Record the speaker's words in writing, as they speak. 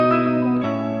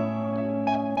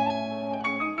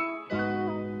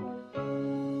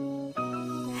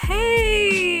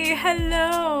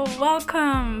Hello,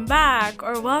 welcome back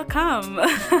or welcome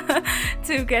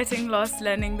to Getting Lost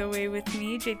Learning the Way with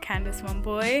me, Jade Candice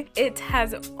Wamboy. It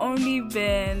has only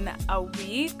been a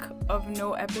week of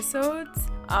no episode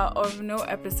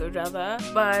rather,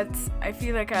 but I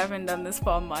feel like I haven't done this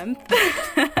for a month.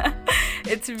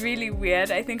 It's really weird.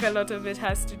 I think a lot of it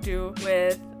has to do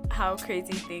with how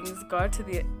crazy things got to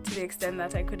the extent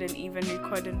that I couldn't even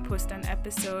record and post an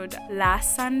episode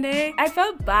last Sunday. I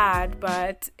felt bad,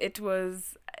 but it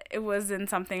wasn't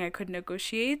something I could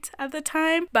negotiate at the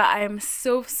time. But I am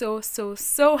so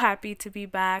happy to be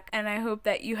back, and I hope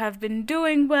that you have been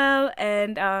doing well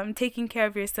and taking care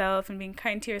of yourself and being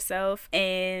kind to yourself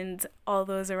and all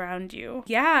those around you.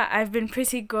 Yeah, I've been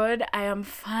pretty good. I am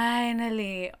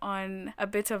finally on a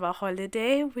bit of a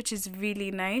holiday, which is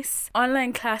really nice.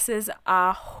 Online classes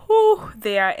are,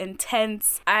 they are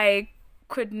intense. I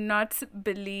could not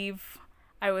believe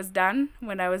I was done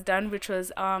when I was done, which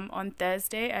was on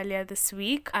Thursday earlier this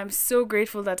week. I'm so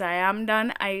grateful that I am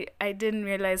done. I didn't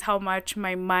realize how much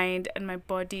my mind and my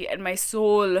body and my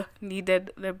soul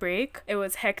needed the break. It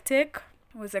was hectic.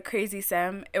 It was a crazy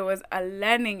sem. It was a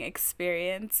learning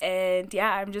experience. And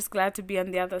yeah, I'm just glad to be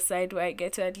on the other side where I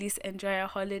get to at least enjoy a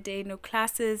holiday. No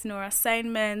classes, no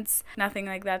assignments, nothing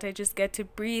like that. I just get to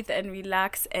breathe and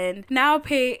relax and now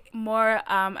pay more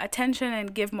attention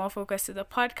and give more focus to the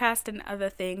podcast and other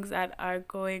things that are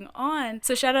going on.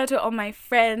 So shout out to all my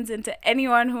friends and to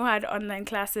anyone who had online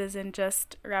classes and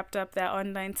just wrapped up their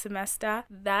online semester.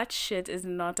 That shit is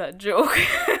not a joke.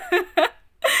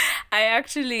 I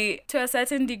actually, to a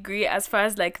certain degree, as far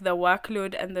as like the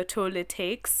workload and the toll it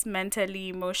takes, mentally,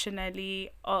 emotionally,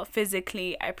 or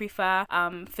physically, I prefer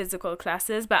physical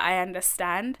classes, but I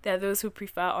understand there are those who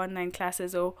prefer online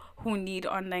classes or who need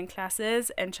online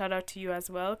classes, and shout out to you as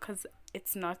well, because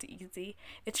it's not easy.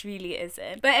 It really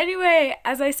isn't. But anyway,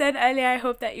 as I said earlier, I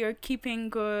hope that you're keeping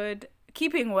well,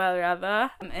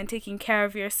 and taking care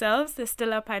of yourselves. There's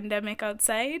still a pandemic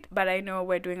outside, but I know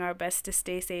we're doing our best to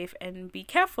stay safe and be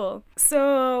careful.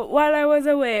 So while I was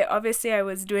away, obviously I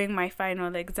was doing my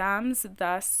final exams,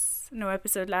 thus no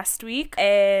episode last week,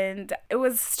 and it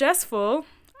was stressful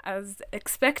as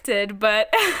expected, but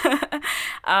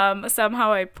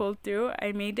somehow I pulled through.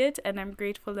 I made it, and I'm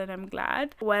grateful and I'm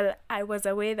glad. While I was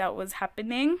away, that was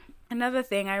happening. Another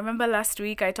thing, I remember last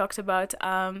week I talked about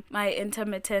my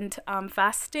intermittent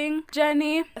fasting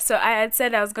journey. So I had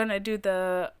said I was going to do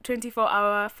the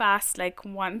 24-hour fast like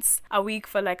once a week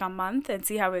for like a month and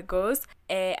see how it goes.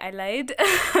 I lied.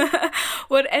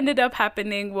 What ended up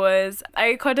happening was I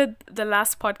recorded the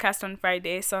last podcast on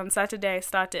Friday, so on Saturday I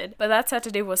started. But that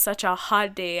Saturday was such a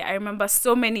hard day. I remember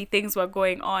so many things were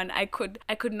going on. I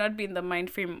could not be in the mind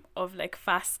frame of like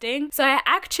fasting. So I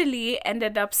actually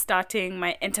ended up starting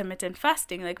my intermittent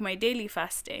fasting, like my daily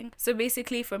fasting. So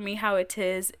basically for me how it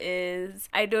is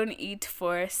I don't eat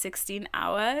for 16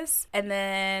 hours and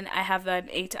then I have an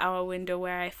 8-hour window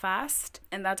where I fast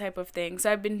and that type of thing. So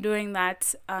I've been doing that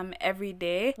every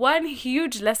day. One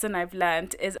huge lesson I've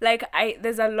learned is like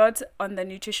there's a lot on the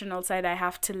nutritional side I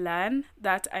have to learn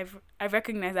that I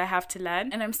recognize I have to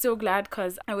learn, and I'm so glad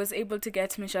because I was able to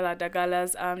get Michelle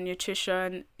Adagala's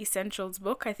Nutrition Essentials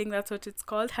book. I think that's what it's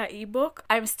called, her ebook.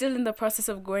 I'm still in the process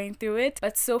of going through it,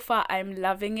 but so far I'm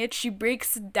loving it. She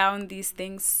breaks down these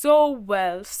things so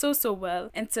well, so well.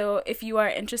 And so if you are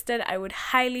interested, I would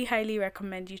highly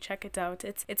recommend you check it out.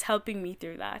 It's helping me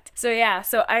through that. So yeah,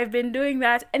 so I've been doing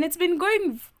that and it's been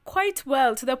going quite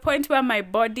well to the point where my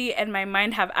body and my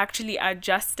mind have actually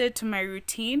adjusted to my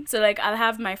routine. So like I'll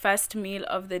have my first meal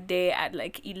of the day at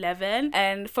like 11,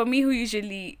 and for me who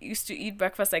usually used to eat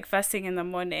breakfast like first thing in the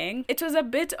morning, it was a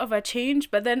bit of a change.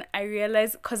 But then I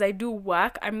realized because I do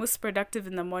work, I'm most productive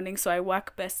in the morning, so I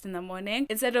work best in the morning.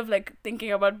 Instead of like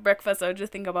thinking about breakfast, I would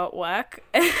just think about work.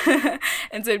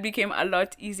 And so it became a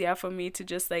lot easier for me to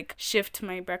just like shift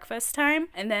my breakfast time,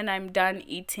 and then I'm done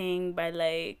eating by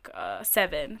like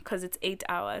 7 because it's 8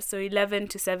 hours. So 11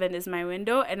 to 7 is my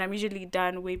window, and I'm usually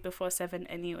done way before 7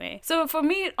 anyway. So for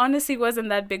me, it honestly wasn't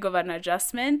that big of an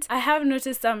adjustment. I have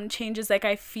noticed some changes, like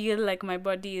I feel like my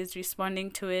body is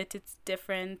responding to it. It's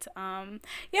different.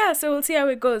 Yeah, so we'll see how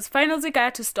it goes. Finals week I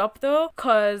had to stop though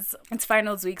because it's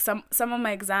finals week. Some of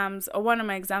my exams, or one of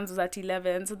my exams was at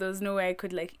 11, so there was no way I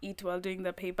could like eat while doing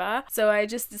the paper. So I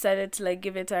just decided to like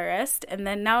give it a rest, and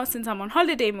then now since I'm on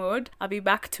holiday mode, I'll be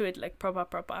back to it like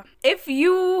proper. If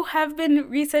you you have been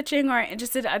researching or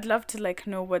interested, I'd love to like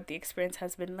know what the experience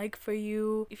has been like for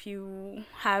you. If you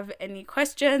have any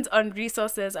questions on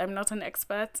resources, I'm not an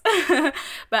expert,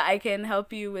 but I can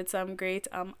help you with some great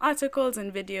articles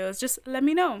and videos. Just let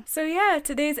me know. So yeah,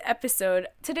 today's episode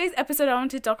I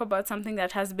want to talk about something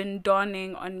that has been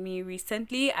dawning on me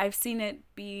recently. I've seen it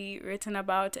be written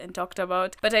about and talked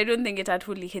about, but I don't think it had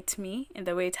fully hit me in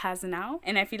the way it has now,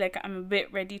 and I feel like I'm a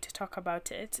bit ready to talk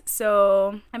about it.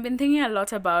 So I've been thinking a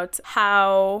lot about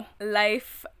how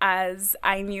life as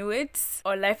I knew it,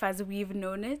 or life as we've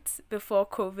known it before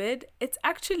COVID,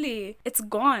 it's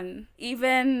gone.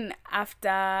 Even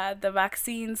after the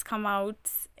vaccines come out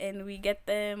and we get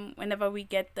them, whenever we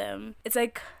get them, it's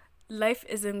like life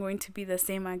isn't going to be the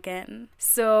same again.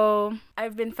 So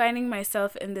I've been finding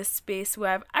myself in this space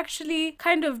where I've actually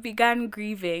kind of began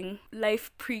grieving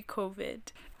life pre-COVID.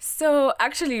 So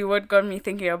actually what got me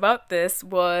thinking about this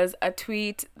was a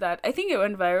tweet that I think it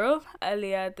went viral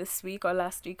earlier this week or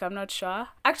last week, I'm not sure.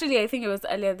 Actually, I think it was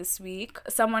earlier this week.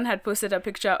 Someone had posted a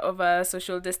picture of a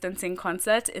social distancing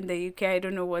concert in the UK. I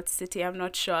don't know what city, I'm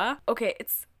not sure. Okay,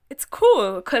 it's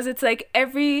cool because it's like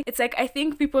I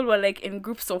think people were like in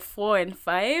groups of 4 and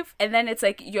 5, and then it's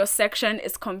like your section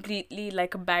is completely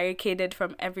like barricaded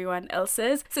from everyone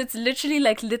else's. So it's literally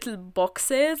like little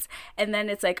boxes, and then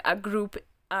it's like a group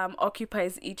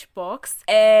occupies each box,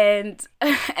 and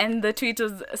the tweet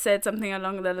said something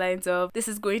along the lines of, "This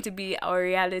is going to be our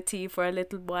reality for a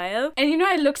little while." And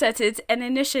I looked at it, and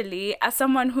initially, as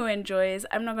someone who enjoys,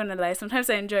 I'm not gonna lie, sometimes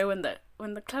I enjoy when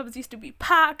the clubs used to be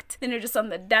packed, then you're just on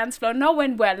the dance floor, not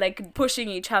when we're like pushing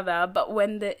each other, but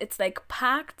when it's like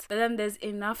packed, but then there's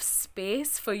enough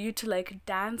space for you to like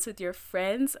dance with your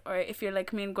friends, or if you're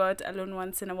like me and go out alone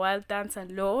once in a while, dance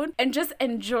alone and just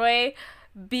enjoy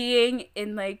being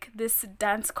in like this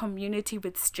dance community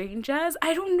with strangers.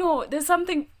 I don't know, there's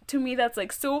something to me that's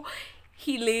like so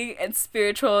healing and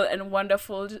spiritual and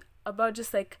wonderful about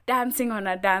just like dancing on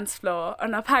a dance floor,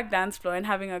 on a packed dance floor, and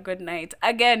having a good night.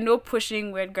 Again, no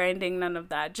pushing, weird grinding, none of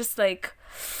that. Just like,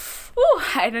 ooh,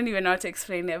 I don't even know how to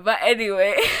explain it. But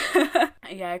anyway,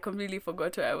 yeah, I completely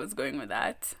forgot where I was going with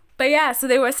that. But yeah, so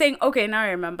they were saying, okay, now I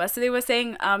remember. So they were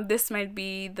saying,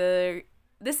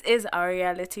 this is our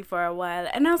reality for a while.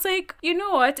 And I was like, you know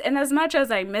what? And as much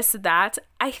as I miss that,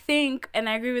 I think, and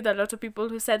I agree with a lot of people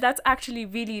who said that's actually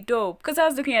really dope. Because I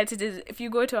was looking at it as if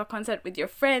you go to a concert with your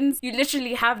friends, you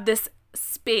literally have this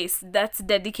space that's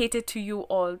dedicated to you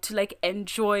all to like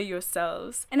enjoy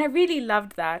yourselves. And I really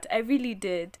loved that. I really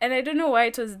did. And I don't know why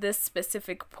it was this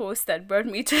specific post that brought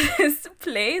me to this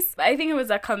place, but I think it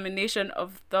was a combination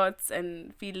of thoughts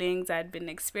and feelings I'd been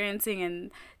experiencing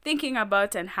and thinking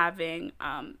about and having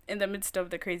in the midst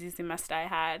of the crazy semester I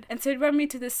had. And so it brought me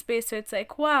to this space where it's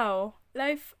like, wow,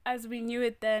 life as we knew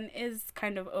it then is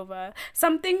kind of over.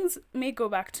 Some things may go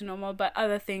back to normal, but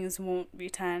other things won't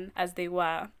return as they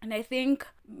were. And I think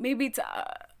maybe it's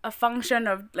a function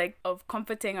of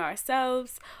comforting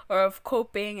ourselves or of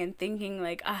coping and thinking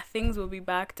like, things will be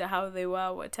back to how they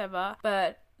were, whatever.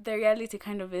 But the reality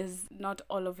kind of is not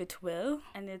all of it will,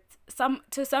 and it's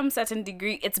to some certain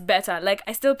degree it's better. Like,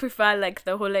 I still prefer like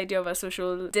the whole idea of a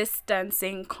social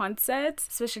distancing concept,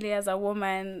 especially as a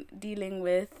woman dealing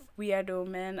with weirdo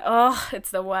men. Oh, it's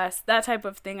the worst. That type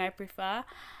of thing I prefer.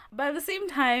 But at the same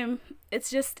time, it's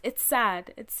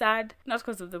sad. It's sad, not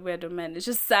because of the weirdo men. It's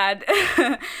just sad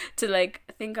to like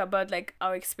think about like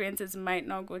our experiences might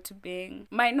not go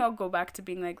back to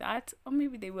being like that. Or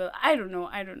maybe they will. I don't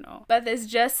know. But there's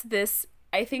just this,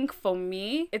 I think for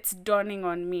me, it's dawning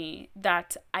on me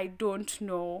that I don't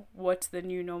know what the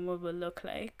new normal will look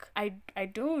like. I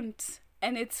don't.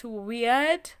 And it's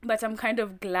weird, but I'm kind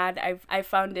of glad I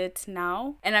found it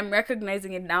now, and I'm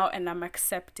recognizing it now, and I'm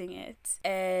accepting it.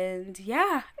 And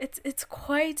yeah, it's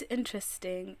quite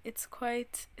interesting. It's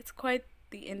quite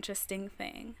the interesting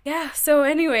thing. Yeah, so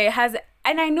anyway,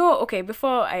 and I know, okay,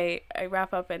 before I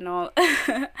wrap up and all,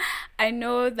 I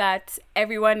know that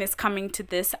everyone is coming to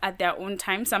this at their own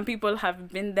time. Some people have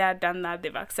been there, done that,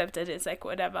 they've accepted it, it's like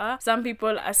whatever. Some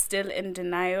people are still in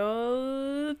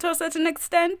denial to a certain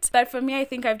extent. But for me, I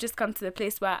think I've just come to the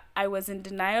place where I was in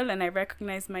denial and I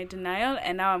recognized my denial,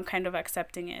 and now I'm kind of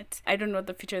accepting it. I don't know what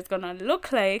the future is gonna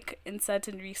look like in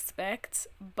certain respects,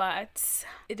 but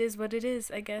it is what it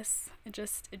is, I guess. It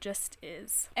just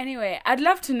is. Anyway, I'd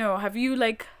love to know, have you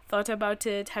like thought about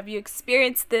it? Have you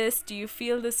experienced this? Do you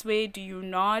feel this way? Do you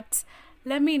not?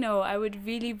 Let me know. I would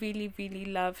really, really, really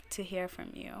love to hear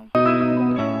from you.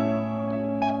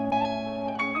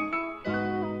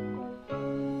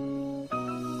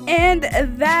 And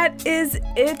that is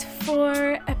it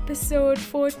for episode episode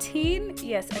 14.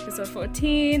 Yes, episode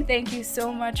 14. Thank you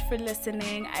so much for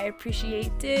listening. I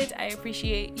appreciate it. I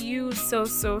appreciate you so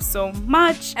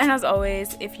much. And as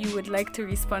always, if you would like to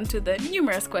respond to the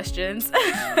numerous questions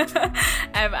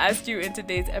I've asked you in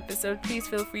today's episode, please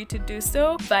feel free to do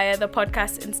so via the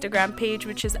podcast Instagram page,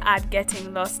 which is at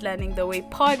Getting Lost Learning the Way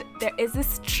Pod. There is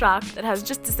this truck that has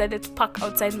just decided to park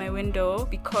outside my window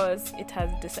because it has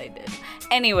decided.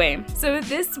 Anyway, so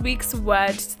this week's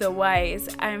word to the wise,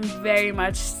 I'm very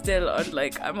much still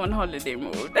I'm on holiday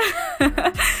mode.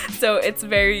 So it's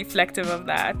very reflective of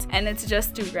that. And it's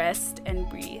just to rest and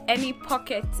breathe. Any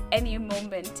pocket, any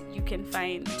moment you can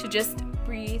find to just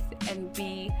breathe and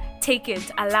be. Take it,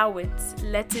 allow it,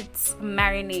 let it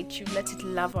marinate you, let it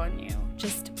love on you.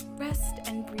 Just rest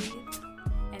and breathe.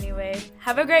 Anyway,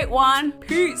 have a great one.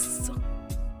 Peace.